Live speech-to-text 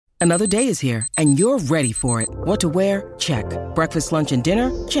Another day is here, and you're ready for it. What to wear? Check. Breakfast, lunch, and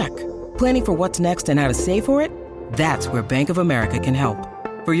dinner? Check. Planning for what's next and how to save for it? That's where Bank of America can help.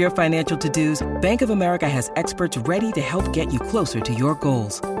 For your financial to-dos, Bank of America has experts ready to help get you closer to your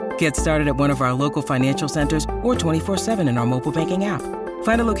goals. Get started at one of our local financial centers or 24/7 in our mobile banking app.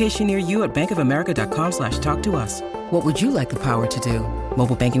 Find a location near you at bankofamerica.com/talktous. What would you like the power to do?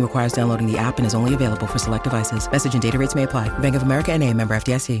 Mobile banking requires downloading the app and is only available for select devices. Message and data rates may apply. Bank of America N.A., member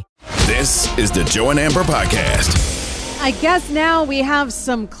FDIC. This is the Joe and Amber Podcast. I guess now we have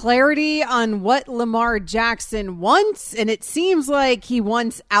some clarity on what Lamar Jackson wants, and it seems like he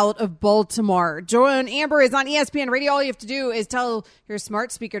wants out of Baltimore. Joe and Amber is on ESPN Radio. All you have to do is tell your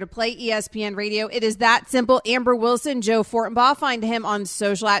smart speaker to play ESPN Radio. It is that simple. Amber Wilson, Joe Fortenbaugh. Find him on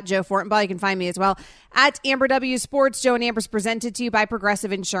social at Joe Fortenbaugh. You can find me as well at Amber W Sports. Joe and Amber's presented to you by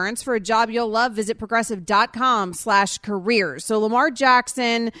Progressive Insurance. For a job you'll love, visit progressive.com/careers. So Lamar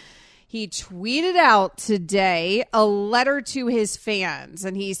Jackson, he tweeted out today a letter to his fans,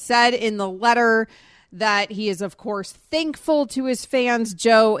 and he said in the letter that he is, of course, thankful to his fans.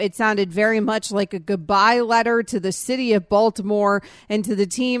 Joe, it sounded very much like a goodbye letter to the city of Baltimore and to the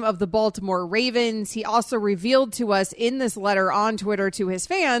team of the Baltimore Ravens. He also revealed to us in this letter on Twitter to his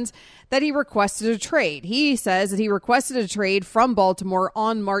fans that he requested a trade. He says that he requested a trade from Baltimore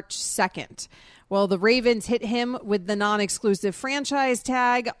on March 2nd. Well, the Ravens hit him with the non-exclusive franchise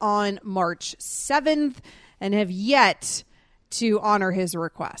tag on March 7th and have yet to honor his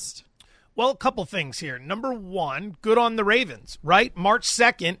request. Well, a couple things here. Number one, good on the Ravens, right? March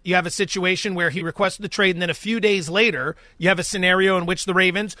 2nd, you have a situation where he requested the trade, and then a few days later, you have a scenario in which the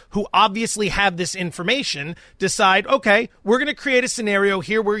Ravens, who obviously have this information, decide, okay, we're going to create a scenario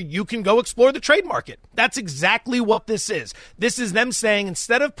here where you can go explore the trade market. That's exactly what this is. This is them saying,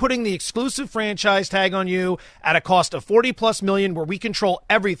 instead of putting the exclusive franchise tag on you at a cost of $40+ million where we control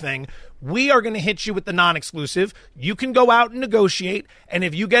everything, we are going to hit you with the non-exclusive. You can go out and negotiate, and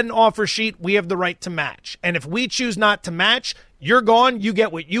if you get an offer sheet, we have the right to match. And if we choose not to match, you're gone, you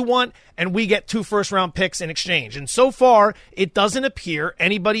get what you want, and we get 2 first-round picks in exchange. And so far, it doesn't appear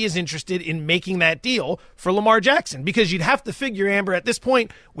anybody is interested in making that deal for Lamar Jackson, because you'd have to figure, Amber, at this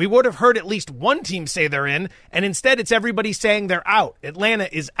point, we would have heard at least one team say they're in, and instead it's everybody saying they're out. Atlanta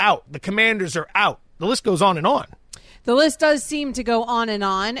is out. The Commanders are out. The list goes on and on. The list does seem to go on,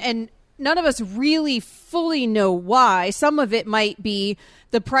 and none of us really fully know why. Some of it might be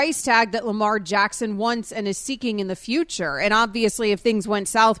the price tag that Lamar Jackson wants and is seeking in the future. And obviously, if things went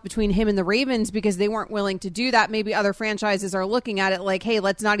south between him and the Ravens because they weren't willing to do that, maybe other franchises are looking at it like, hey,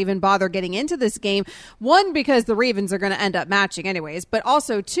 let's not even bother getting into this game. One, because the Ravens are going to end up matching anyways, but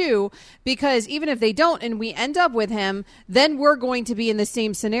also two, because even if they don't and we end up with him, then we're going to be in the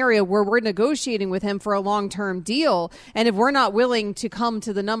same scenario where we're negotiating with him for a long-term deal. And if we're not willing to come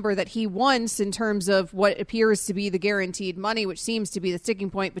to the number that he wants in terms of what appears to be the guaranteed money, which seems to be the sticking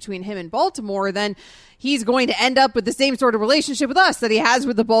point between him and Baltimore, then he's going to end up with the same sort of relationship with us that he has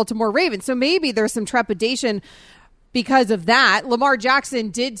with the Baltimore Ravens. So maybe there's some trepidation because of that. Lamar Jackson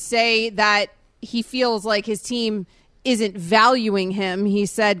did say that he feels like his team isn't valuing him. He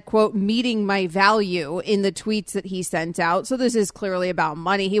said, quote, meeting my value in the tweets that he sent out. So this is clearly about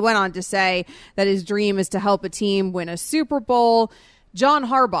money. He went on to say that his dream is to help a team win a Super Bowl. John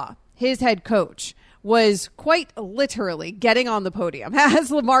Harbaugh, his head coach, was quite literally getting on the podium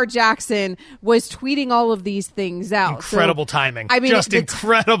as Lamar Jackson was tweeting all of these things out. Incredible timing. I mean, just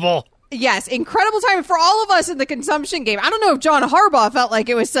incredible. Yes, incredible timing for all of us in the consumption game. I don't know if John Harbaugh felt like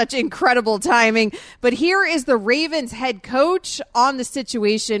it was such incredible timing, but here is the Ravens head coach on the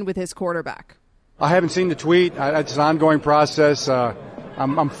situation with his quarterback. I haven't seen the tweet. It's an ongoing process.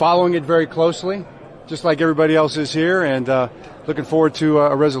 I'm following it very closely, just like everybody else is here, and looking forward to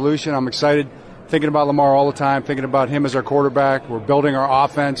a resolution. I'm excited. Thinking about Lamar all the time, thinking about him as our quarterback. We're building our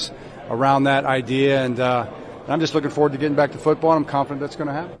offense around that idea, and I'm just looking forward to getting back to football, and I'm confident that's going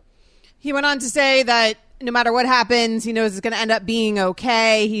to happen. He went on to say that no matter what happens, he knows it's going to end up being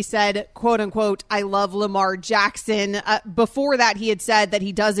okay. He said, quote unquote, I love Lamar Jackson. Before that, he had said that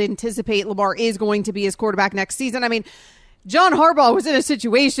he does anticipate Lamar is going to be his quarterback next season. I mean, John Harbaugh was in a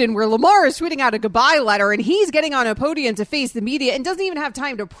situation where Lamar is tweeting out a goodbye letter and he's getting on a podium to face the media and doesn't even have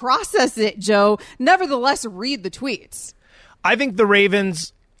time to process it, Joe. Nevertheless, read the tweets. I think the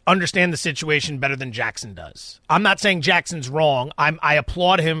Ravens understand the situation better than Jackson does. I'm not saying Jackson's wrong. I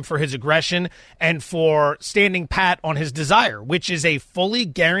applaud him for his aggression and for standing pat on his desire, which is a fully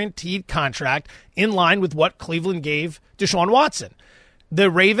guaranteed contract in line with what Cleveland gave Deshaun Watson. The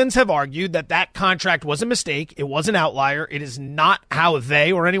Ravens have argued that that contract was a mistake. It was an outlier. It is not how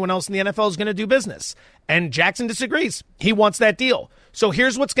they or anyone else in the NFL is going to do business. And Jackson disagrees. He wants that deal. So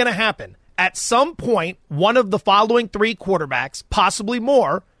here's what's going to happen. At some point, one of the following 3 quarterbacks, possibly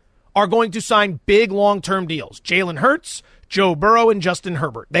more, are going to sign big long-term deals. Jalen Hurts, Joe Burrow, and Justin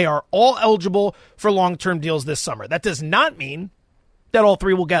Herbert. They are all eligible for long-term deals this summer. That does not mean that all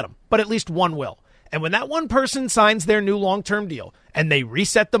 3 will get them, but at least one will. And when that one person signs their new long-term deal and they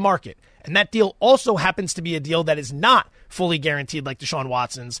reset the market, and that deal also happens to be a deal that is not fully guaranteed like Deshaun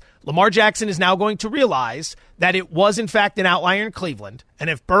Watson's, Lamar Jackson is now going to realize that it was in fact an outlier in Cleveland. And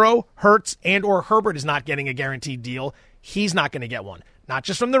if Burrow, Hurts, and or Herbert is not getting a guaranteed deal, he's not going to get one. Not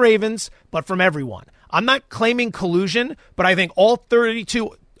just from the Ravens, but from everyone. I'm not claiming collusion, but I think all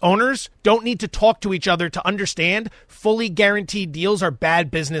 32 owners don't need to talk to each other to understand fully guaranteed deals are bad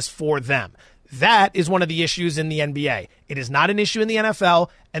business for them. That is one of the issues in the NBA. It is not an issue in the NFL,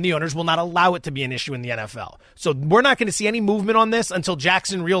 and the owners will not allow it to be an issue in the NFL. So we're not going to see any movement on this until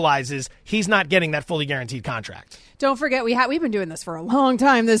Jackson realizes he's not getting that fully guaranteed contract. Don't forget, we've been doing this for a long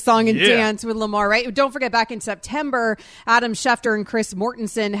time, this song and dance with Lamar, right? Don't forget, back in September, Adam Schefter and Chris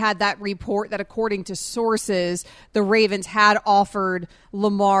Mortensen had that report that, according to sources, the Ravens had offered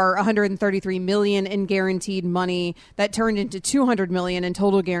Lamar $133 million in guaranteed money. That turned into $200 million in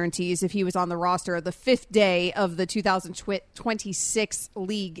total guarantees if he was on the roster the 5th day of the 2026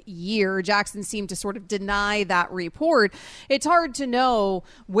 league year. Jackson seemed to sort of deny that report. It's hard to know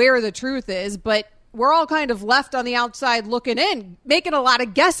where the truth is, but we're all kind of left on the outside looking in, making a lot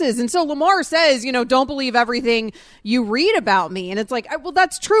of guesses. And so Lamar says, don't believe everything you read about me. And it's like, well,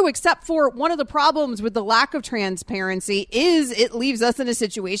 that's true, except for one of the problems with the lack of transparency is it leaves us in a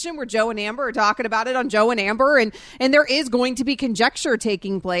situation where Joe and Amber are talking about it on Joe and Amber. And there is going to be conjecture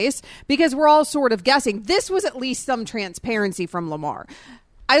taking place because we're all sort of guessing. This was at least some transparency from Lamar.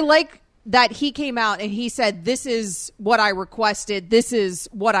 I like that he came out and he said, this is what I requested, this is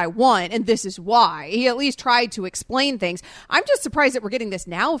what I want, and this is why. He at least tried to explain things. I'm just surprised that we're getting this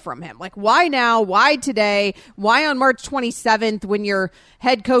now from him. Like, why now? Why today? Why on March 27th when your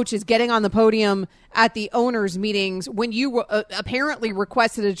head coach is getting on the podium at the owners' meetings when you apparently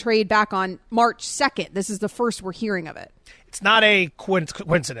requested a trade back on March 2nd? This is the first we're hearing of it. It's not a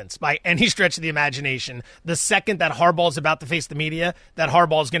coincidence by any stretch of the imagination. The second that Harbaugh is about to face the media, that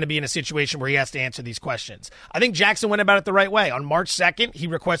Harbaugh is going to be in a situation where he has to answer these questions. I think Jackson went about it the right way. On March 2nd, he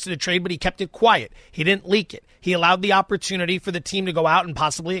requested a trade, but he kept it quiet. He didn't leak it. He allowed the opportunity for the team to go out and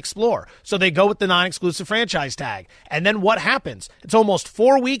possibly explore. So they go with the non-exclusive franchise tag. And then what happens? It's almost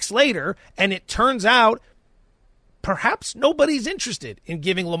 4 weeks later, and it turns out perhaps nobody's interested in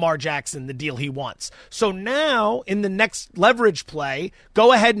giving Lamar Jackson the deal he wants. So now, in the next leverage play,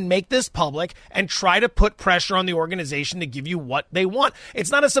 go ahead and make this public and try to put pressure on the organization to give you what they want.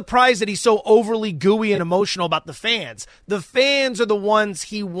 It's not a surprise that he's so overly gooey and emotional about the fans. The fans are the ones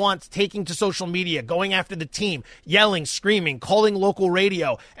he wants taking to social media, going after the team, yelling, screaming, calling local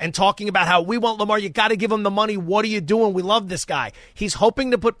radio, and talking about how we want Lamar, you got to give him the money, what are you doing, we love this guy. He's hoping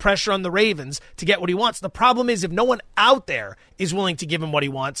to put pressure on the Ravens to get what he wants. The problem is if no one out there is willing to give him what he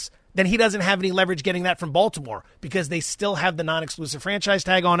wants, then he doesn't have any leverage getting that from Baltimore because they still have the non-exclusive franchise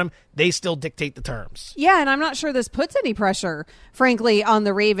tag on him. They still dictate the terms. Yeah, and I'm not sure this puts any pressure, frankly, on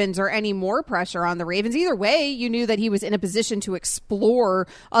the Ravens or any more pressure on the Ravens. Either way, you knew that he was in a position to explore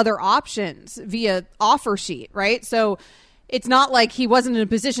other options via offer sheet, right? So it's not like he wasn't in a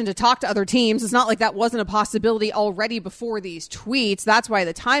position to talk to other teams. It's not like that wasn't a possibility already before these tweets. That's why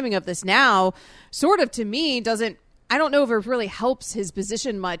the timing of this now sort of, to me, I don't know if it really helps his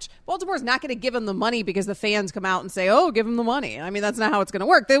position much. Baltimore's not going to give him the money because the fans come out and say, oh, give him the money. I mean, that's not how it's going to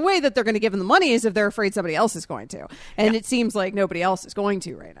work. The way that they're going to give him the money is if they're afraid somebody else is going to. And It seems like nobody else is going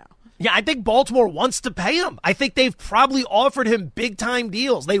to right now. Yeah, I think Baltimore wants to pay him. I think they've probably offered him big-time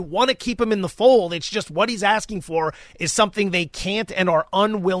deals. They want to keep him in the fold. It's just what he's asking for is something they can't and are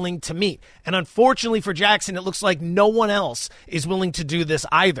unwilling to meet. And unfortunately for Jackson, it looks like no one else is willing to do this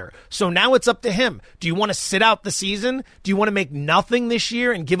either. So now it's up to him. Do you want to sit out the season? Do you want to make nothing this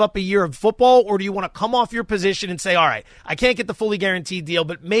year and give up a year of football? Or do you want to come off your position and say, all right, I can't get the fully guaranteed deal,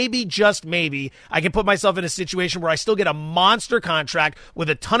 but maybe, just maybe, I can put myself in a situation where I still get a monster contract with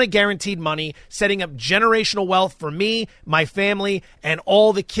a ton of guaranteed money, setting up generational wealth for me, my family, and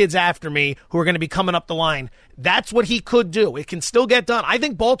all the kids after me who are going to be coming up the line. That's what he could do. It can still get done. I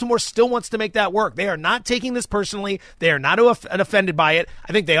think Baltimore still wants to make that work. They are not taking this personally. They are not offended by it.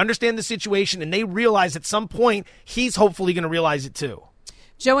 I think they understand the situation, and they realize at some point he's hopefully going to realize it too.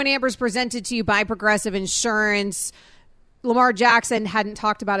 Joe and Amber's presented to you by Progressive Insurance. Lamar Jackson hadn't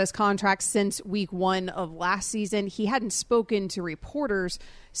talked about his contract since week 1 of last season. He hadn't spoken to reporters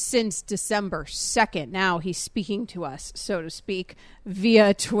since December 2nd. Now he's speaking to us, so to speak,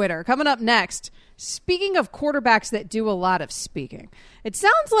 via Twitter. Coming up next, speaking of quarterbacks that do a lot of speaking, it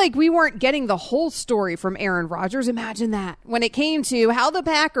sounds like we weren't getting the whole story from Aaron Rodgers. Imagine that. When it came to how the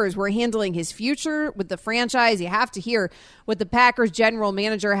Packers were handling his future with the franchise, you have to hear what the Packers general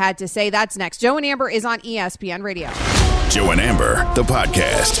manager had to say. That's next. Joe and Amber is on ESPN Radio. Joe and Amber, the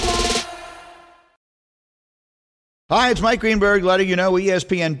podcast. Hi, it's Mike Greenberg letting you know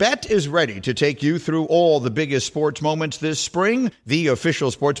ESPN Bet is ready to take you through all the biggest sports moments this spring. The official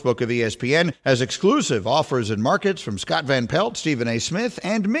sportsbook of ESPN has exclusive offers and markets from Scott Van Pelt, Stephen A. Smith,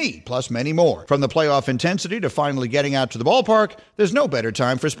 and me, plus many more. From the playoff intensity to finally getting out to the ballpark, there's no better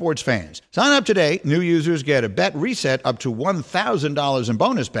time for sports fans. Sign up today. New users get a bet reset up to $1,000 in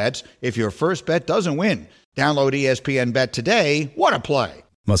bonus bets if your first bet doesn't win. Download ESPN Bet today. What a play.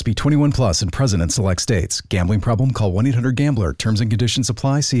 Must be 21 plus and present in select states. Gambling problem? Call 1-800-GAMBLER. Terms and conditions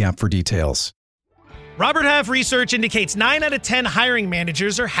apply. See app for details. Robert Half research indicates 9 out of 10 hiring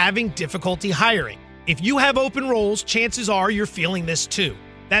managers are having difficulty hiring. If you have open roles, chances are you're feeling this too.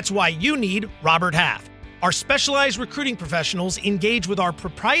 That's why you need Robert Half. Our specialized recruiting professionals engage with our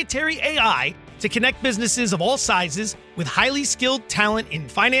proprietary AI to connect businesses of all sizes with highly skilled talent in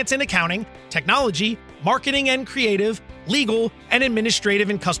finance and accounting, technology, marketing and creative, legal, and administrative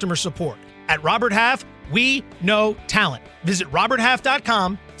and customer support. At Robert Half, we know talent. Visit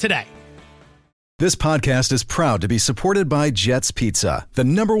roberthalf.com today. This podcast is proud to be supported by Jets Pizza, the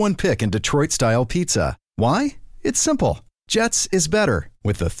 #1 pick in Detroit-style pizza. Why? It's simple. Jets is better.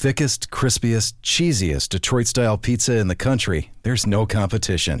 With the thickest, crispiest, cheesiest Detroit-style pizza in the country, there's no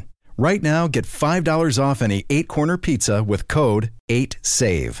competition. Right now, get $5 off any 8-corner pizza with code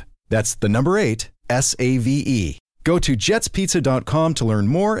 8SAVE. That's the number 8, SAVE. Go to jetspizza.com to learn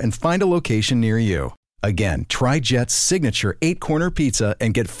more and find a location near you. Again, try Jet's signature 8-corner pizza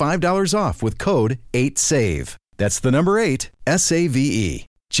and get $5 off with code 8SAVE. That's the number 8, SAVE.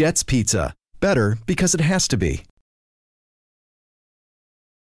 Jet's Pizza. Better because it has to be.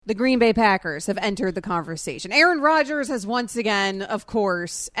 The Green Bay Packers have entered the conversation. Aaron Rodgers has once again, of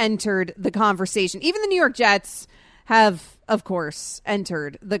course, entered the conversation. Even the New York Jets have, of course,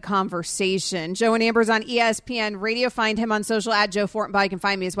 entered the conversation. Joe and Amber's on ESPN Radio. Find him on social at Joe Fortenbaugh. You can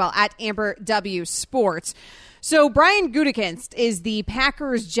find me as well at Amber W Sports. So Brian Gutekunst is the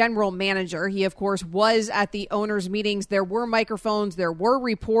Packers general manager. He, of course, was at the owners' meetings. There were microphones, there were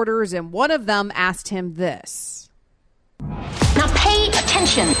reporters, and one of them asked him this. Now pay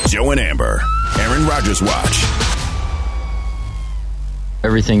attention. Joe and Amber, Aaron Rodgers Watch.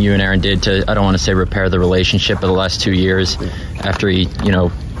 Everything you and Aaron did to, I don't want to say repair the relationship, but the last 2 years after he,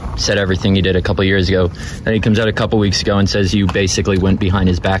 said everything he did a couple of years ago. Then he comes out a couple weeks ago and says you basically went behind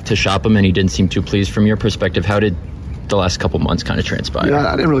his back to shop him and he didn't seem too pleased. From your perspective, how did the last couple months kind of transpire?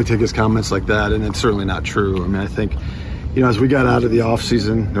 Yeah, I didn't really take his comments like that, and it's certainly not true. I mean, I think, as we got out of the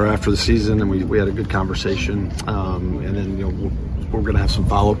offseason or after the season and we had a good conversation, and then, we're going to have some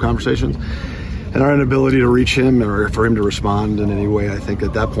follow-up conversations. And our inability to reach him or for him to respond in any way, I think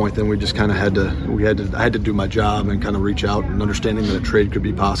at that point, then we just kind of I had to do my job and kind of reach out and understanding that a trade could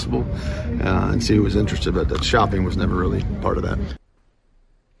be possible and see who was interested. But that shopping was never really part of that.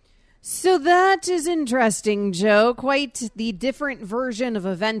 So that is interesting, Joe. Quite the different version of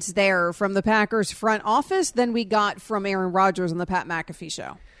events there from the Packers front office than we got from Aaron Rodgers on the Pat McAfee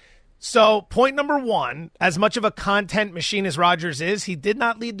show. So point number one, as much of a content machine as Rodgers is, he did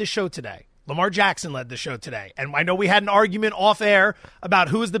not lead the show today. Lamar Jackson led the show today. And I know we had an argument off air about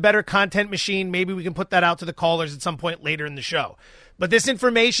who is the better content machine. Maybe we can put that out to the callers at some point later in the show. But this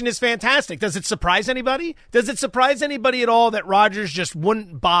information is fantastic. Does it surprise anybody? Does it surprise anybody at all that Rodgers just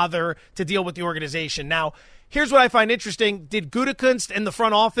wouldn't bother to deal with the organization? Now, here's what I find interesting. Did Gutekunst and the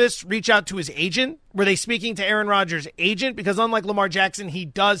front office reach out to his agent? Were they speaking to Aaron Rodgers' agent? Because unlike Lamar Jackson, he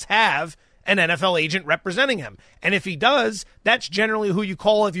does have an NFL agent representing him. And if he does, that's generally who you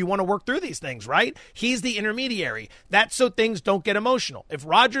call if you want to work through these things, right? He's the intermediary. That's so things don't get emotional. If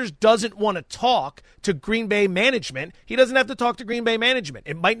Rodgers doesn't want to talk to Green Bay management, he doesn't have to talk to Green Bay management.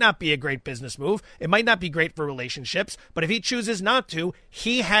 It might not be a great business move. It might not be great for relationships. But if he chooses not to,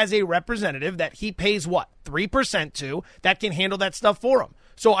 he has a representative that he pays, 3% to, that can handle that stuff for him.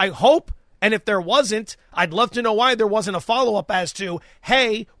 So I hope, and if there wasn't, I'd love to know why there wasn't a follow-up as to,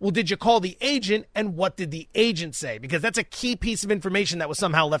 hey, well, did you call the agent, and what did the agent say? Because that's a key piece of information that was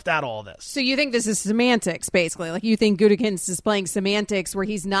somehow left out of all this. So you think this is semantics, basically? Like, you think Gutekunst is playing semantics where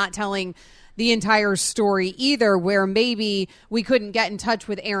he's not telling the entire story either, where maybe we couldn't get in touch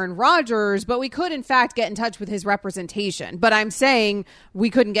with Aaron Rodgers, but we could in fact get in touch with his representation. But I'm saying we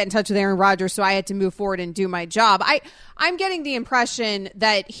couldn't get in touch with Aaron Rodgers, so I had to move forward and do my job. I'm getting the impression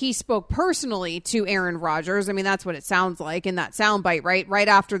that he spoke personally to Aaron Rodgers. I mean, that's what it sounds like in that soundbite, right? Right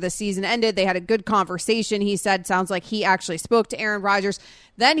after the season ended, they had a good conversation. He said, sounds like he actually spoke to Aaron Rodgers.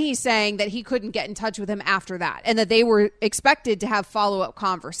 Then he's saying that he couldn't get in touch with him after that and that they were expected to have follow-up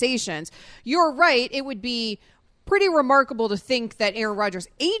conversations. You're right. It would be pretty remarkable to think that Aaron Rodgers'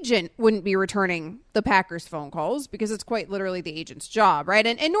 agent wouldn't be returning the Packers' phone calls, because it's quite literally the agent's job, right?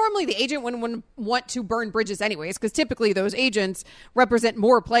 And normally the agent wouldn't want to burn bridges anyways, because typically those agents represent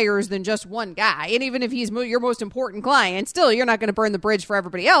more players than just one guy. And even if he's your most important client, still, you're not going to burn the bridge for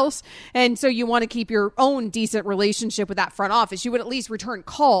everybody else. And so you want to keep your own decent relationship with that front office. You would at least return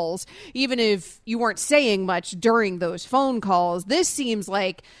calls, even if you weren't saying much during those phone calls. This seems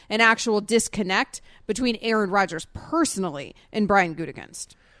like an actual disconnect between Aaron Rodgers personally and Brian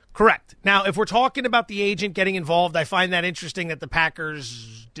Gutekunst. Correct. Now, if we're talking about the agent getting involved, I find that interesting that the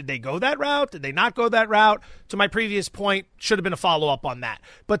Packers, did they go that route? Did they not go that route? To my previous point, should have been a follow-up on that.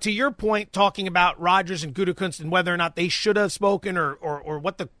 But to your point, talking about Rodgers and Gutekunst and whether or not they should have spoken or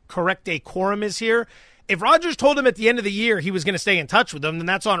what the correct decorum is here, if Rodgers told him at the end of the year he was going to stay in touch with him, then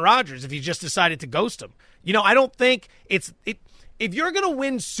that's on Rodgers if he just decided to ghost him. You know, I don't think if you're going to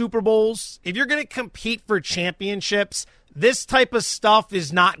win Super Bowls, if you're going to compete for championships, this type of stuff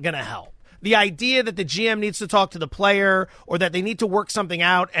is not going to help. The idea that the GM needs to talk to the player or that they need to work something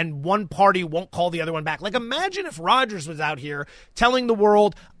out and one party won't call the other one back. Like, imagine if Rodgers was out here telling the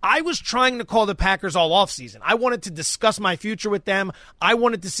world, I was trying to call the Packers all offseason. I wanted to discuss my future with them. I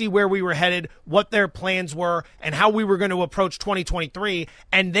wanted to see where we were headed, what their plans were, and how we were going to approach 2023,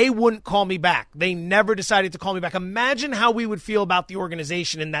 and they wouldn't call me back. They never decided to call me back. Imagine how we would feel about the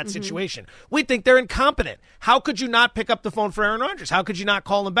organization in that situation. We'd think they're incompetent. How could you not pick up the phone for Aaron Rodgers? How could you not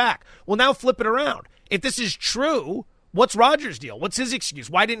call him back? Well, now flip it around. If this is true, what's Rodgers' deal? What's his excuse?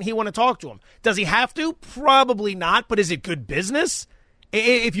 Why didn't he want to talk to him? Does he have to? Probably not, but is it good business?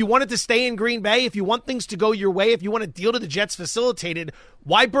 If you wanted to stay in Green Bay, if you want things to go your way, if you want a deal to the Jets facilitated,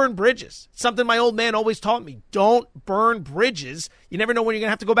 why burn bridges? Something my old man always taught me. Don't burn bridges. You never know when you're going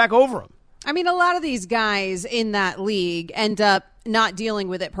to have to go back over them. I mean, a lot of these guys in that league end up not dealing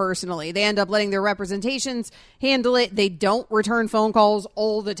with it personally. They end up letting their representations handle it. They don't return phone calls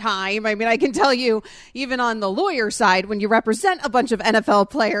all the time. I mean, I can tell you, even on the lawyer side, when you represent a bunch of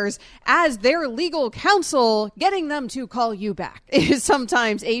NFL players as their legal counsel, getting them to call you back is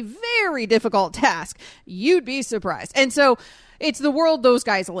sometimes a very difficult task. You'd be surprised. And so it's the world those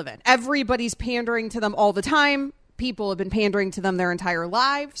guys live in. Everybody's pandering to them all the time. People have been pandering to them their entire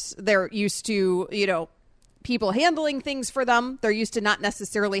lives. They're used to, people handling things for them. They're used to not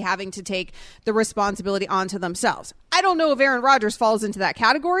necessarily having to take the responsibility onto themselves. I don't know if Aaron Rodgers falls into that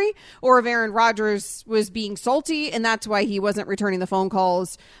category or if Aaron Rodgers was being salty and that's why he wasn't returning the phone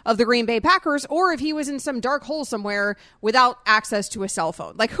calls of the Green Bay Packers, or if he was in some dark hole somewhere without access to a cell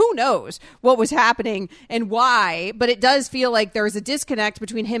phone. Like, who knows what was happening and why, but it does feel like there's a disconnect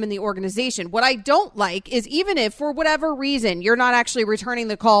between him and the organization. What I don't like is, even if for whatever reason you're not actually returning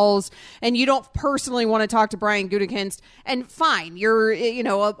the calls and you don't personally want to talk to Brian Gutekunst, and fine, you're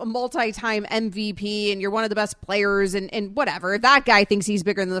a multi-time MVP and you're one of the best players and whatever. If that guy thinks he's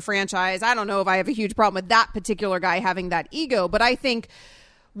bigger than the franchise, I don't know if I have a huge problem with that particular guy having that ego. But I think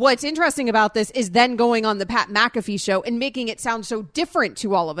what's interesting about this is then going on the Pat McAfee show and making it sound so different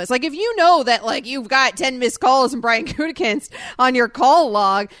to all of us. Like, if you know that, like, you've got 10 missed calls from Brian Gutekunst on your call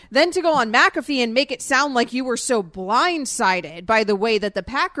log, then to go on McAfee and make it sound like you were so blindsided by the way that the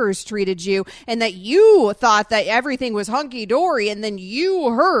Packers treated you and that you thought that everything was hunky-dory, and then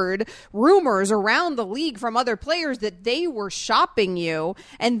you heard rumors around the league from other players that they were shopping you,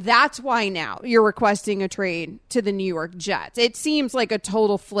 and that's why now you're requesting a trade to the New York Jets. It seems like a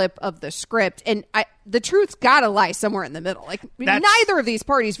total flip of the script, and the truth's gotta lie somewhere in the middle. Like, neither of these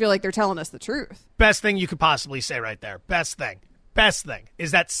parties feel like they're telling us the truth. Best thing you could possibly say right there. Best thing. best thing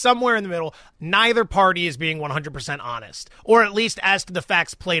is that somewhere in the middle, neither party is being 100% honest, or at least as to the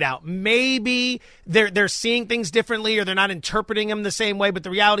facts played out. Maybe they're seeing things differently, or they're not interpreting them the same way, but the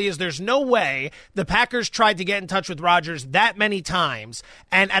reality is there's no way the Packers tried to get in touch with Rodgers that many times,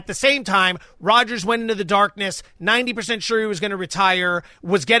 and at the same time, Rodgers went into the darkness, 90% sure he was going to retire,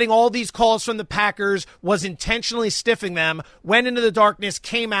 was getting all these calls from the Packers, was intentionally stiffing them, went into the darkness,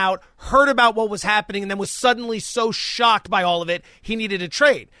 came out, heard about what was happening, and then was suddenly so shocked by all of it, he needed a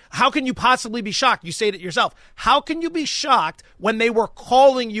trade. How can you possibly be shocked? You say it yourself. How can you be shocked when they were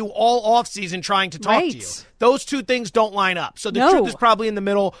calling you all offseason trying to talk to you? Those two things don't line up. So the truth is probably in the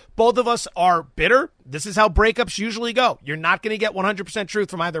middle. Both of us are bitter. This is how breakups usually go. You're not going to get 100%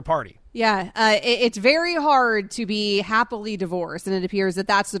 truth from either party. Yeah, it's very hard to be happily divorced, and it appears that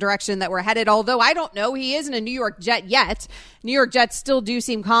that's the direction that we're headed, although I don't know. He isn't a New York Jet yet. New York Jets still do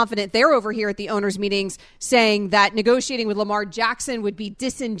seem confident. They're over here at the owners' meetings saying that negotiating with Lamar Jackson would be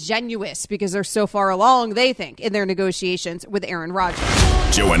disingenuous because they're so far along, they think, in their negotiations with Aaron Rodgers.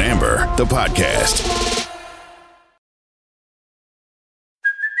 Joe and Amber, the podcast.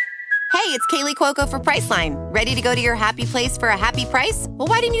 Hey, it's Kaylee Cuoco for Priceline. Ready to go to your happy place for a happy price? Well,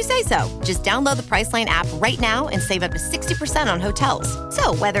 why didn't you say so? Just download the Priceline app right now and save up to 60% on hotels.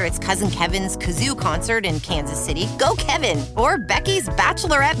 So whether it's Cousin Kevin's Kazoo Concert in Kansas City, go Kevin, or Becky's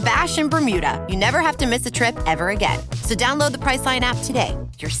Bachelorette Bash in Bermuda, you never have to miss a trip ever again. So download the Priceline app today.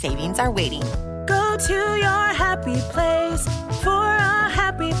 Your savings are waiting. Go to your happy place for a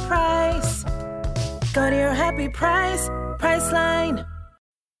happy price. Go to your happy price, Priceline.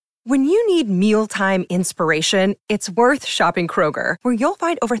 When you need mealtime inspiration, it's worth shopping Kroger, where you'll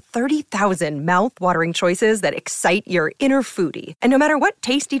find over 30,000 mouth-watering choices that excite your inner foodie. And no matter what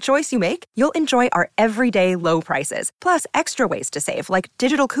tasty choice you make, you'll enjoy our everyday low prices, plus extra ways to save, like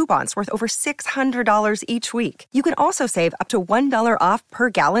digital coupons worth over $600 each week. You can also save up to $1 off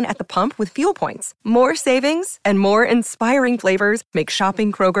per gallon at the pump with fuel points. More savings and more inspiring flavors make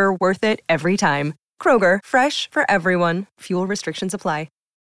shopping Kroger worth it every time. Kroger, fresh for everyone. Fuel restrictions apply.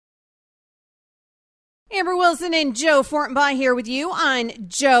 Amber Wilson and Joe Fortenbaugh here with you on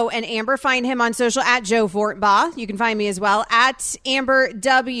Joe and Amber. Find him on social at Joe Fortenbaugh. You can find me as well at Amber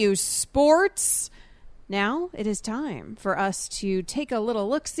W Sports. Now it is time for us to take a little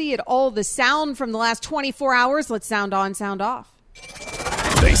look-see at all the sound from the last 24 hours. Let's sound on, sound off.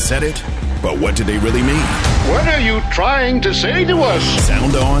 They said it, but what did they really mean? What are you trying to say to us?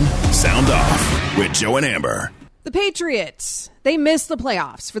 Sound on, sound off with Joe and Amber. The Patriots, they missed the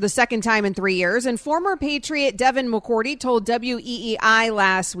playoffs for the second time in 3 years, and former Patriot Devin McCourty told WEEI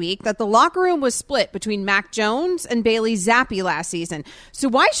last week that the locker room was split between Mac Jones and Bailey Zappi last season. So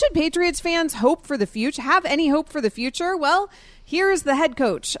why should Patriots fans hope for the future? Have any hope for the future? Well, here's the head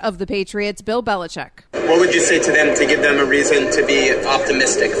coach of the Patriots, Bill Belichick. What would you say to them to give them a reason to be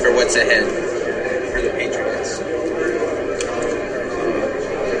optimistic for what's ahead for the Patriots?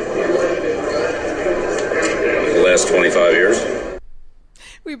 Last 25 years.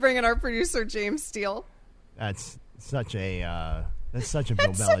 We bring in our producer, James Steele. That's such a Bill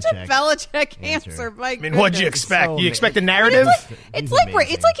Belichick. Such a Belichick answer. My I mean, what'd you expect? You expect a narrative? It's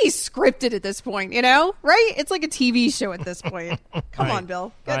like he's scripted at this point, you know? Right? It's like a TV show at this point. Come on,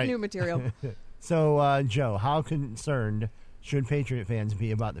 Bill. Get new material. So, Joe, how concerned should Patriot fans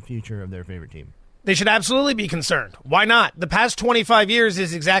be about the future of their favorite team? They should absolutely be concerned. Why not? The past 25 years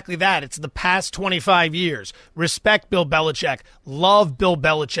is exactly that. It's the past 25 years. Respect Bill Belichick. Love Bill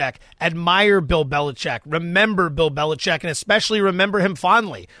Belichick. Admire Bill Belichick. Remember Bill Belichick, and especially remember him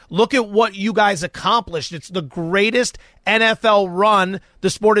fondly. Look at what you guys accomplished. It's the greatest NFL run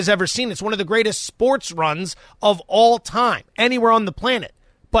the sport has ever seen. It's one of the greatest sports runs of all time, anywhere on the planet.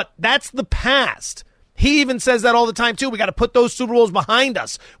 But that's the past. He even says that all the time, too. We got to put those Super Bowls behind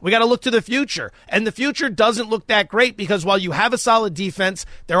us. We got to look to the future. And the future doesn't look that great because while you have a solid defense,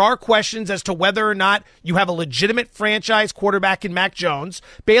 there are questions as to whether or not you have a legitimate franchise quarterback in Mac Jones.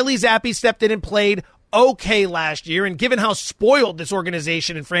 Bailey Zappi stepped in and played okay last year. And given how spoiled this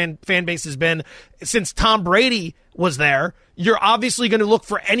organization and fan base has been since Tom Brady was there, you're obviously going to look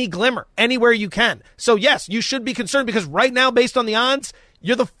for any glimmer anywhere you can. So, yes, you should be concerned because right now, based on the odds,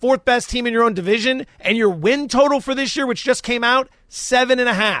 you're the fourth best team in your own division, and your win total for this year, which just came out,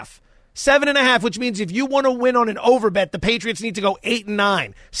 7.5. 7.5, which means if you want to win on an overbet, the Patriots need to go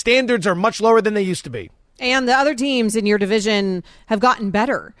 8-9. Standards are much lower than they used to be. And the other teams in your division have gotten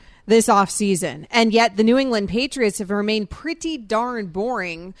better. this offseason. And yet the New England Patriots have remained pretty darn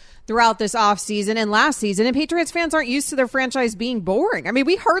boring throughout this offseason and last season. And Patriots fans aren't used to their franchise being boring. I mean,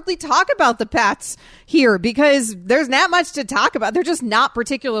 we hardly talk about the Pats here because there's not much to talk about. They're just not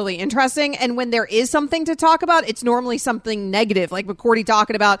particularly interesting. And when there is something to talk about, it's normally something negative, like McCourty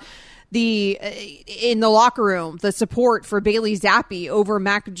talking about in the locker room, the support for Bailey Zappi over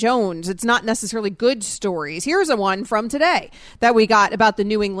Mac Jones. It's not necessarily good stories. Here's a one from today that we got about the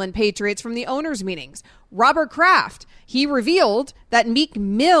New England Patriots from the owners' meetings. Robert Kraft, he revealed that Meek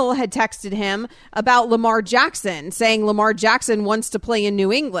Mill had texted him about Lamar Jackson, saying Lamar Jackson wants to play in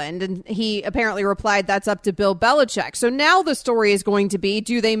New England. And he apparently replied, that's up to Bill Belichick. So now the story is going to be,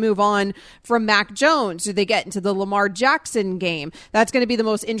 do they move on from Mac Jones? Do they get into the Lamar Jackson game? That's going to be the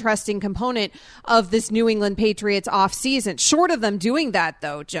most interesting component of this New England Patriots offseason. Short of them doing that,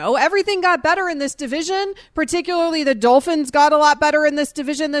 though, Joe, everything got better in this division. Particularly the Dolphins got a lot better in this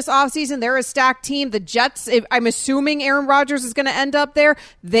division this offseason. They're a stacked team. The Jets, I'm assuming Aaron Rodgers is going to end up there.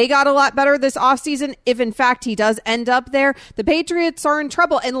 They got a lot better this offseason. If in fact he does end up there, the Patriots are in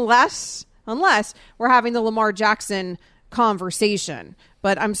trouble unless we're having the Lamar Jackson conversation.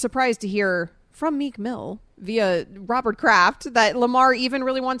 But I'm surprised to hear from Meek Mill via Robert Kraft that Lamar even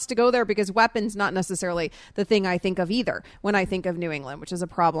really wants to go there, because weapons not necessarily the thing I think of either when I think of New England, which is a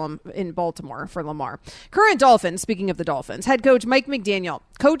problem in Baltimore for Lamar. Current Dolphins, speaking of the Dolphins, head coach Mike McDaniel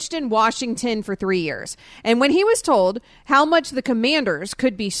coached in Washington for 3 years. And when he was told how much the Commanders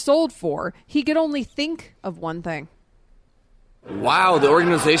could be sold for, he could only think of one thing. Wow, the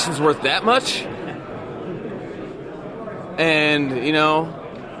organization's worth that much? And,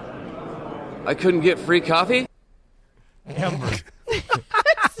 I couldn't get free coffee? Amber.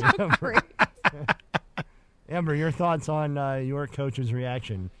 So great. Amber, your thoughts on your coach's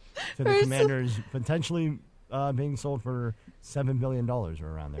reaction to the Commanders potentially being sold for $7 billion or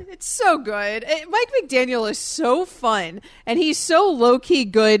around there? It's so good. Mike McDaniel is so fun, and he's so low-key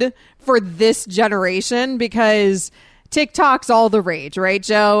good for this generation because TikTok's all the rage, right,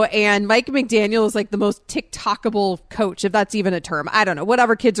 Joe? And Mike McDaniel is like the most TikTokable coach, if that's even a term. I don't know,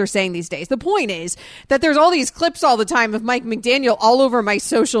 whatever kids are saying these days. The point is that there's all these clips all the time of Mike McDaniel all over my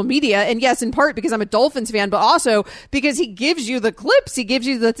social media. And yes, in part because I'm a Dolphins fan, but also because he gives you the clips. He gives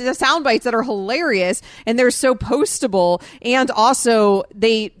you the sound bites that are hilarious, and they're so postable. And also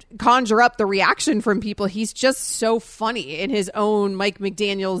they conjure up the reaction from people. He's just so funny in his own Mike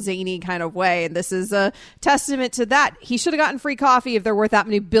McDaniel zany kind of way. And this is a testament to that. He should have gotten free coffee if they're worth that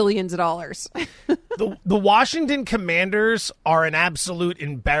many billions of dollars. The Washington Commanders are an absolute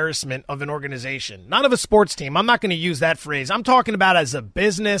embarrassment of an organization, not of a sports team. I'm not going to use that phrase. I'm talking about as a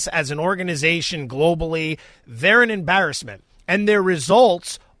business, as an organization globally. They're an embarrassment, and their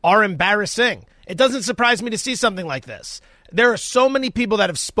results are embarrassing. It doesn't surprise me to see something like this. There are so many people that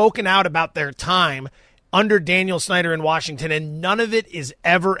have spoken out about their time under Daniel Snyder in Washington, and none of it is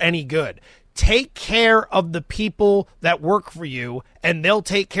ever any good. Take care of the people that work for you, and they'll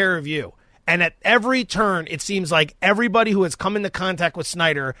take care of you. And at every turn, it seems like everybody who has come into contact with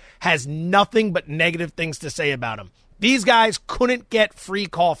Snyder has nothing but negative things to say about him. These guys couldn't get free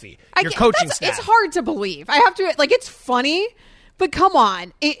coffee. Your coaching staff. It's hard to believe. I have to, it's funny, but come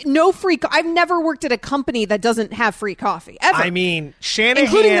on. No free I've never worked at a company that doesn't have free coffee, ever. I mean, Shanahan.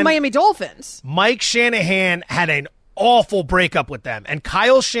 Including the Miami Dolphins. Mike Shanahan had an awful breakup with them. And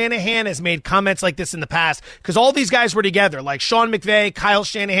Kyle Shanahan has made comments like this in the past because all these guys were together, like Sean McVay, Kyle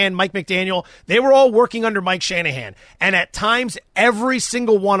Shanahan, Mike McDaniel. They were all working under Mike Shanahan. And at times, every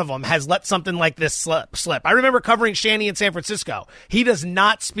single one of them has let something like this slip. I remember covering Shanny in San Francisco. He does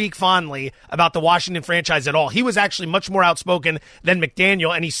not speak fondly about the Washington franchise at all. He was actually much more outspoken than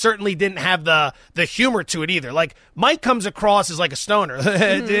McDaniel, and he certainly didn't have the humor to it either. Like, Mike comes across as like a stoner.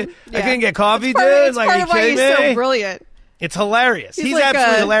 Mm-hmm. I couldn't get coffee, dude. It's part of why he's so brilliant. It's hilarious. He's like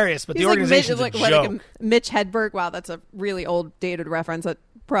absolutely hilarious, but the organization's a joke. Like Mitch Hedberg. Wow, that's a really old, dated reference that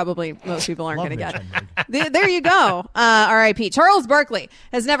probably most people aren't going to get. There you go. R.I.P. Charles Barkley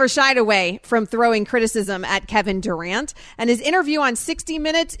has never shied away from throwing criticism at Kevin Durant, and his interview on 60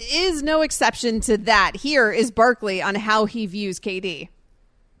 Minutes is no exception to that. Here is Barkley on how he views KD.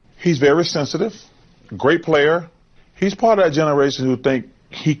 He's very sensitive, great player. He's part of that generation who think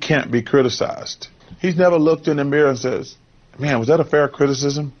he can't be criticized. He's never looked in the mirror and says, man, was that a fair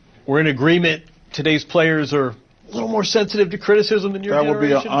criticism? We're in agreement. Today's players are a little more sensitive to criticism than your generation.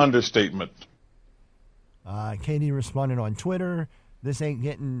 That would be an understatement. KD responded on Twitter, this ain't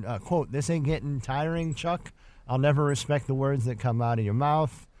getting, quote, this ain't getting tiring, Chuck. I'll never respect the words that come out of your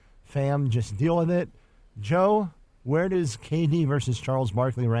mouth. Fam, just deal with it. Joe, where does KD versus Charles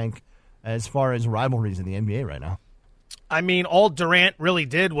Barkley rank as far as rivalries in the NBA right now? I mean, all Durant really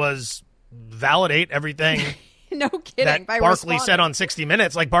did was validate everything. No kidding. That by Barkley responding. said on 60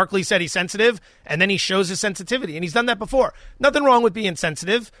 Minutes. Like, Barkley said he's sensitive, and then he shows his sensitivity. And he's done that before. Nothing wrong with being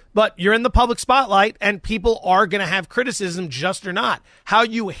sensitive, but you're in the public spotlight, and people are going to have criticism, just or not. How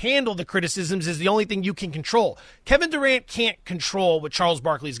you handle the criticisms is the only thing you can control. Kevin Durant can't control what Charles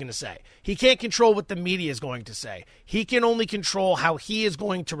Barkley is going to say. He can't control what the media is going to say. He can only control how he is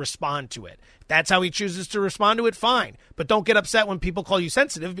going to respond to it. That's how he chooses to respond to it, fine. But don't get upset when people call you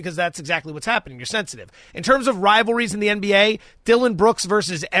sensitive, because that's exactly what's happening. You're sensitive. In terms of rivalries in the NBA, Dylan Brooks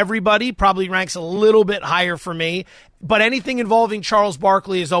versus everybody probably ranks a little bit higher for me. But anything involving Charles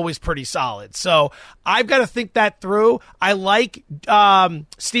Barkley is always pretty solid. So I've got to think that through. I like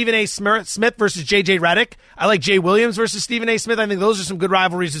Stephen A. Smith versus J.J. Redick. I like Jay Williams versus Stephen A. Smith. I think those are some good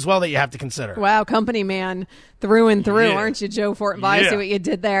rivalries as well that you have to consider. Wow, company man through and through, Yeah. aren't you, Joe Fortin? I see what you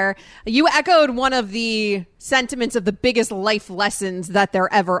did there. You echoed one of the sentiments of the biggest life lessons that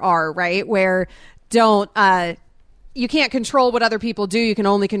there ever are, right? Where you can't control what other people do. You can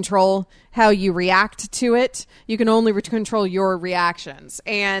only control how you react to it. You can only control your reactions.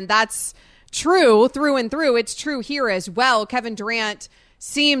 And that's true through and through. It's true here as well. Kevin Durant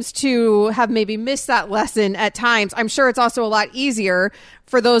seems to have maybe missed that lesson at times. I'm sure it's also a lot easier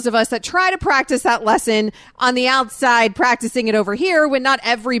for those of us that try to practice that lesson on the outside, practicing it over here when not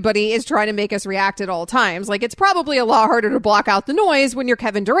everybody is trying to make us react at all times. Like, it's probably a lot harder to block out the noise when you're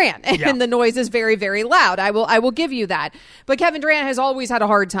Kevin Durant, and the noise is very, very loud. I will give you that. But Kevin Durant has always had a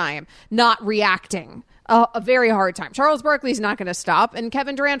hard time not reacting. A very hard time. Charles Barkley's not going to stop, and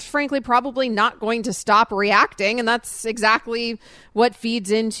Kevin Durant, frankly, probably not going to stop reacting, and that's exactly what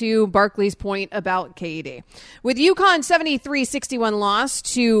feeds into Barkley's point about KD. With UConn's 73-61 loss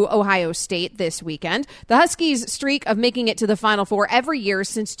to Ohio State this weekend, the Huskies' streak of making it to the Final Four every year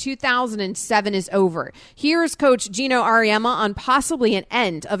since 2007 is over. Here's Coach Gino Auriemma on possibly an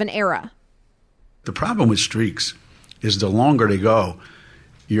end of an era. The problem with streaks is the longer they go,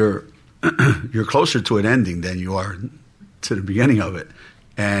 you're closer to an ending than you are to the beginning of it.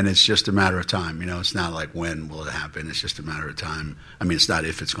 And it's just a matter of time. You know, it's not like when will it happen. It's just a matter of time. I mean, it's not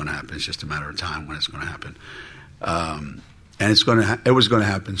if it's going to happen. It's just a matter of time when it's going to happen. And it was going to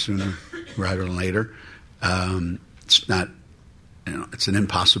happen sooner rather than later. It's not, it's an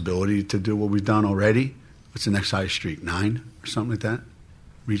impossibility to do what we've done already. What's the next highest streak? 9 or something like that?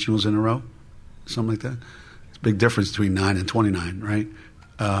 Regionals in a row? Something like that? It's a big difference between 9 and 29, right?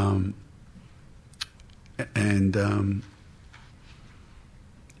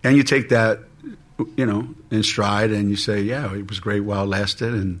 And you take that, in stride, and you say, yeah, it was great while it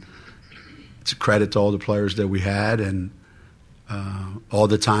lasted, and it's a credit to all the players that we had, and all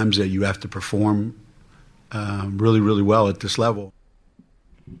the times that you have to perform really, really well at this level.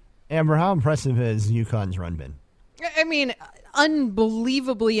 Amber, how impressive has UConn's run been? I mean,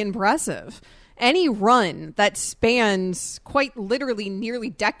 unbelievably impressive. Any run that spans quite literally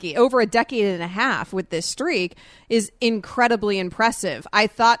over a decade and a half with this streak is incredibly impressive. I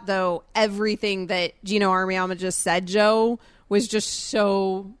thought, though, everything that Gino Auriemma just said, Joe, was just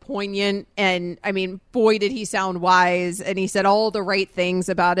so poignant. And, I mean, boy, did he sound wise. And he said all the right things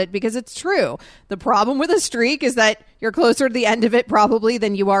about it, because it's true. The problem with a streak is that you're closer to the end of it probably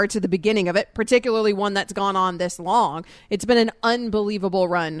than you are to the beginning of it, particularly one that's gone on this long. It's been an unbelievable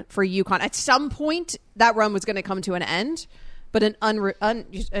run for UConn. At some point, that run was going to come to an end, but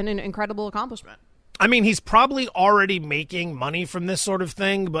an incredible accomplishment. I mean, he's probably already making money from this sort of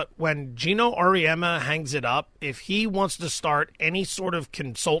thing, but when Gino Auriemma hangs it up, if he wants to start any sort of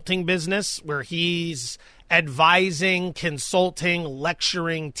consulting business where he's advising, consulting,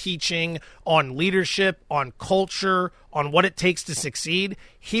 lecturing, teaching on leadership, on culture, on what it takes to succeed,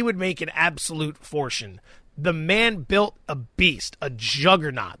 he would make an absolute fortune. The man built a beast, a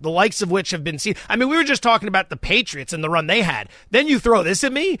juggernaut, the likes of which have been seen. I mean, we were just talking about the Patriots and the run they had. Then you throw this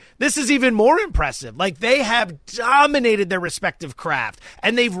at me. This is even more impressive. Like, they have dominated their respective craft,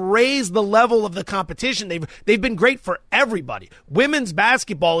 and they've raised the level of the competition. They've been great for everybody. Women's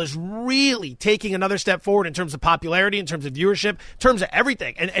basketball is really taking another step forward in terms of popularity, in terms of viewership, in terms of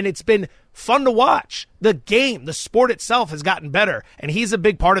everything. And it's been fun to watch. The game, the sport itself has gotten better, and he's a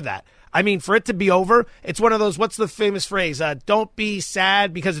big part of that. I mean, for it to be over, it's one of those, what's the famous phrase? Don't be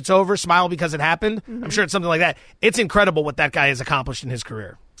sad because it's over, smile because it happened. Mm-hmm. I'm sure it's something like that. It's incredible what that guy has accomplished in his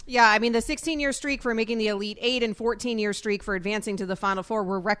career. Yeah, I mean, the 16-year streak for making the Elite Eight and 14-year streak for advancing to the Final Four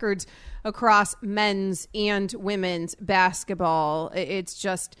were records across men's and women's basketball. It's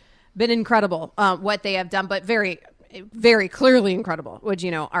just been incredible what they have done, but very, very clearly incredible what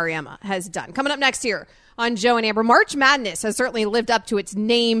Gino Auriemma has done. Coming up next here on Joe and Amber. March Madness has certainly lived up to its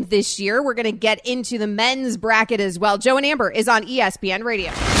name this year. We're going to get into the men's bracket as well. Joe and Amber is on ESPN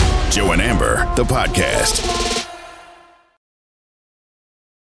Radio. Joe and Amber, the podcast.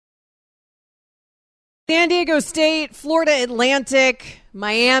 San Diego State, Florida Atlantic,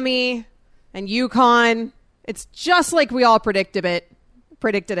 Miami, and UConn. It's just like we all predicted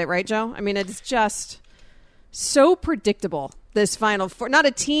it, right, Joe? I mean, it's just so predictable, this Final Four. Not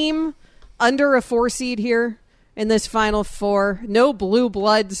a team under a 4 seed here in this Final Four. No blue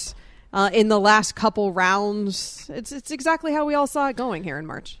bloods in the last couple rounds. It's exactly how we all saw it going here in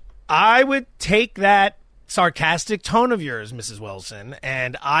March. I would take that sarcastic tone of yours, Mrs. Wilson,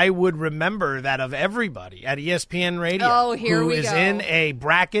 and I would remember that of everybody at ESPN Radio who is in a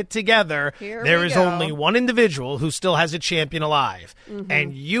bracket together. There is only one individual who still has a champion alive. Mm-hmm.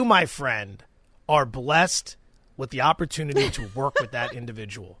 And you, my friend, are blessed with the opportunity to work with that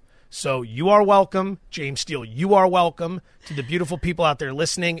individual. So you are welcome. James Steele, you are welcome. To the beautiful people out there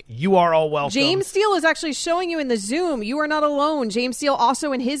listening, you are all welcome. James Steele is actually showing you in the Zoom. You are not alone. James Steele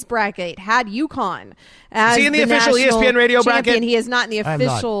also in his bracket had UConn as is he in the official ESPN Radio champion. bracket? He is not in the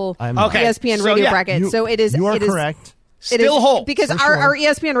official Okay. ESPN Radio bracket. So it is. You are correct. Still hold. Because our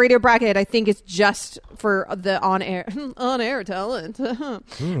ESPN Radio bracket, I think, is just for the on-air talent.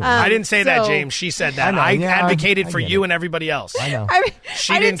 I didn't say that, James. She said that. I advocated for you and everybody else. I know.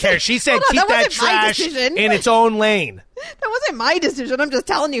 She didn't care. She said keep that trash in its own lane. That wasn't my decision. I'm just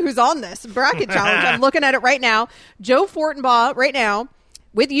telling you who's on this bracket challenge. I'm looking at it right now. Joe Fortenbaugh right now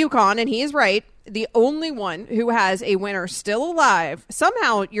with UConn, and he is right. The only one who has a winner still alive.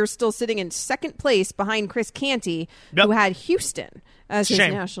 Somehow you're still sitting in second place behind Chris Canty, who had Houston as his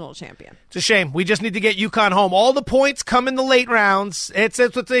national champion. It's a shame. We just need to get UConn home. All the points come in the late rounds. It's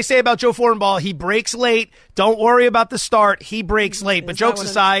what they say about Joe Fortenbaugh. He breaks late. Don't worry about the start. He breaks late. But jokes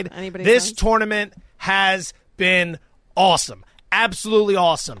aside, this tournament has been awesome. Absolutely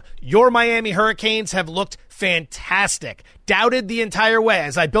awesome. Your Miami Hurricanes have looked fantastic. Doubted the entire way.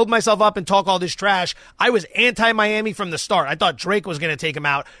 As I build myself up and talk all this trash, I was anti-Miami from the start. I thought Drake was going to take him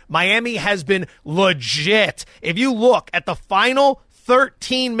out. Miami has been legit. If you look at the final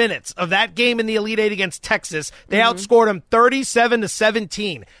 13 minutes of that game in the Elite Eight against Texas, they outscored them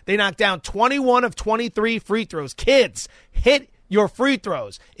 37-17. They knocked down 21 of 23 free throws. Kids, hit your free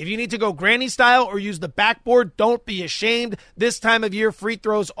throws. If you need to go granny style or use the backboard, don't be ashamed. This time of year, free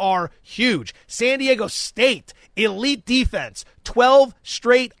throws are huge. San Diego State, elite defense, 12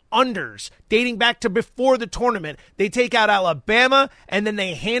 straight unders dating back to before the tournament. They take out Alabama, and then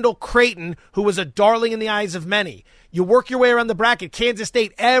they handle Creighton, who was a darling in the eyes of many. You work your way around the bracket. Kansas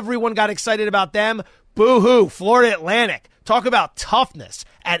State, everyone got excited about them. Boo-hoo, Florida Atlantic. Talk about toughness.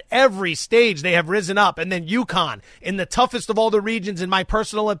 At every stage, they have risen up. And then UConn, in the toughest of all the regions, in my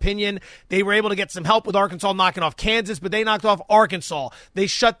personal opinion, they were able to get some help with Arkansas knocking off Kansas, but they knocked off Arkansas. They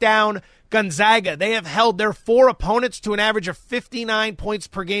shut down Gonzaga. They have held their 4 opponents to an average of 59 points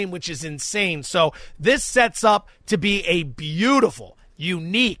per game, which is insane. So this sets up to be a beautiful,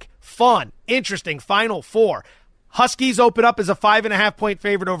 unique, fun, interesting Final Four. Huskies open up as a 5.5-point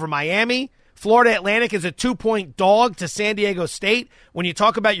favorite over Miami. Florida Atlantic is a 2-point dog to San Diego State. When you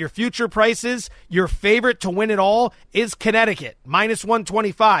talk about your future prices, your favorite to win it all is Connecticut,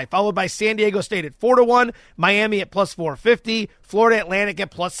 -125, followed by San Diego State at 4-1, Miami at +450, Florida Atlantic at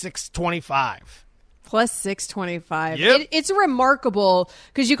 +625. +625. Yep. It's remarkable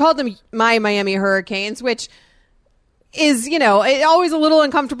because you called them my Miami Hurricanes, which is, always a little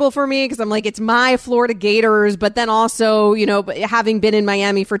uncomfortable for me because I'm like, it's my Florida Gators, but then also, having been in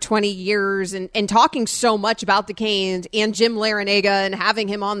Miami for 20 years and talking so much about the Canes and Jim Larinaga and having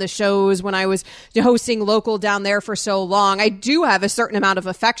him on the shows when I was hosting local down there for so long, I do have a certain amount of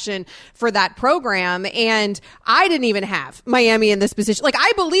affection for that program. And I didn't even have Miami in this position. Like,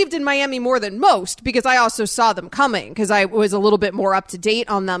 I believed in Miami more than most because I also saw them coming because I was a little bit more up to date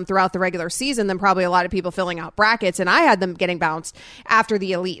on them throughout the regular season than probably a lot of people filling out brackets. And I had them getting bounced after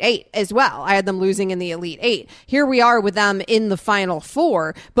the Elite Eight as well. I had them losing in the Elite Eight. Here we are with them in the Final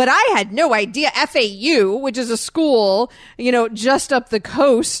Four, but I had no idea FAU, which is a school, just up the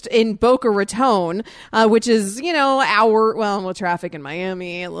coast in Boca Raton, which is, well, traffic in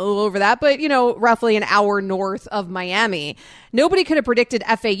Miami, a little over that, but, roughly an hour north of Miami. Nobody could have predicted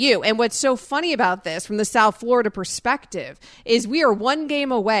FAU. And what's so funny about this from the South Florida perspective is we are one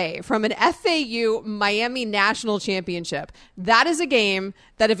game away from an FAU Miami National Championship. That is a game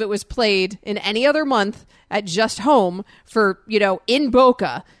that if it was played in any other month at just home for, in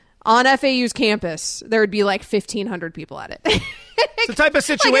Boca on FAU's campus, there would be like 1,500 people at it. It's the type of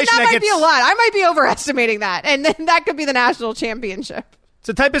situation that might be a lot. I might be overestimating that. And then that could be the national championship. It's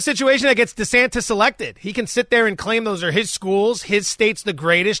the type of situation that gets DeSantis elected. He can sit there and claim those are his schools. His state's the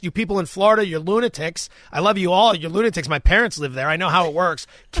greatest. You people in Florida, you're lunatics. I love you all. You're lunatics. My parents live there. I know how it works.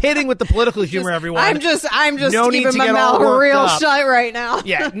 Kidding with the political humor, everyone. I'm just no keeping my mouth real shut right now.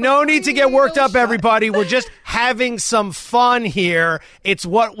 Yeah, no need to get worked up, everybody. We're just having some fun here. It's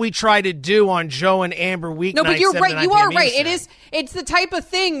what we try to do on Joe and Amber weeknights. No, but you're right. You are right. It's the type of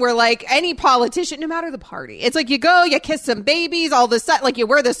thing where, like, any politician, no matter the party, it's like you go, you kiss some babies, all of a sudden, like, you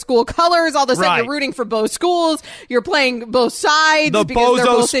wear the school colors, all of a sudden you're rooting for both schools, you're playing both sides. The because they're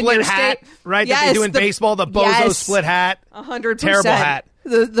bozo both split hat, right? Yes, that they do in baseball, the bozo split hat. 100%. Terrible hat.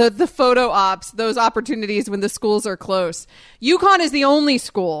 The photo ops, those opportunities when the schools are close. UConn is the only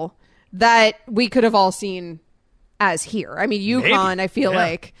school that we could have all seen as here. I mean, UConn, I feel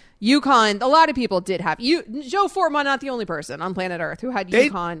like UConn, a lot of people did have Joe Fortman, not the only person on planet Earth who had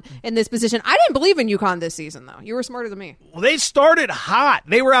UConn in this position. I didn't believe in UConn this season, though. You were smarter than me. Well, they started hot.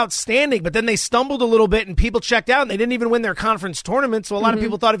 They were outstanding, but then they stumbled a little bit and people checked out and they didn't even win their conference tournament. So a lot of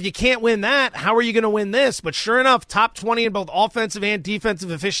people thought, if you can't win that, how are you going to win this? But sure enough, top 20 in both offensive and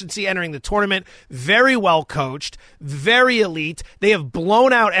defensive efficiency entering the tournament. Very well coached, very elite. They have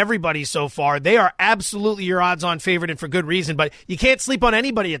blown out everybody so far. They are absolutely your odds-on favorite, and for good reason, but you can't sleep on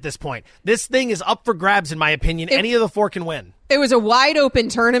anybody at this point. This thing is up for grabs, in my opinion. Any of the four can win. It was a wide open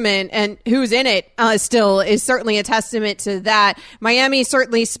tournament, and who's in it still is certainly a testament to that. Miami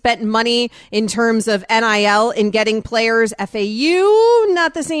certainly spent money in terms of NIL in getting players. FAU,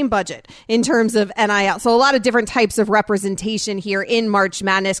 not the same budget in terms of NIL. So a lot of different types of representation here in March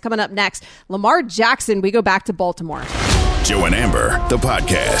Madness. Coming up next, Lamar Jackson. We go back to Baltimore. Joe and Amber, the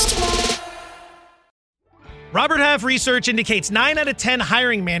podcast. Robert Half research indicates 9 out of 10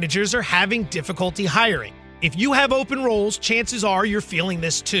 hiring managers are having difficulty hiring. If you have open roles, chances are you're feeling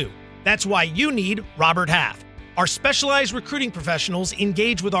this too. That's why you need Robert Half. Our specialized recruiting professionals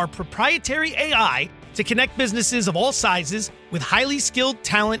engage with our proprietary AI to connect businesses of all sizes with highly skilled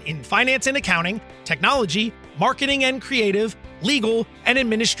talent in finance and accounting, technology, marketing and creative, legal, and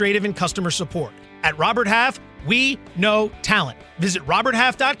administrative and customer support. At Robert Half, we know talent. Visit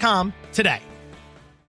roberthalf.com today.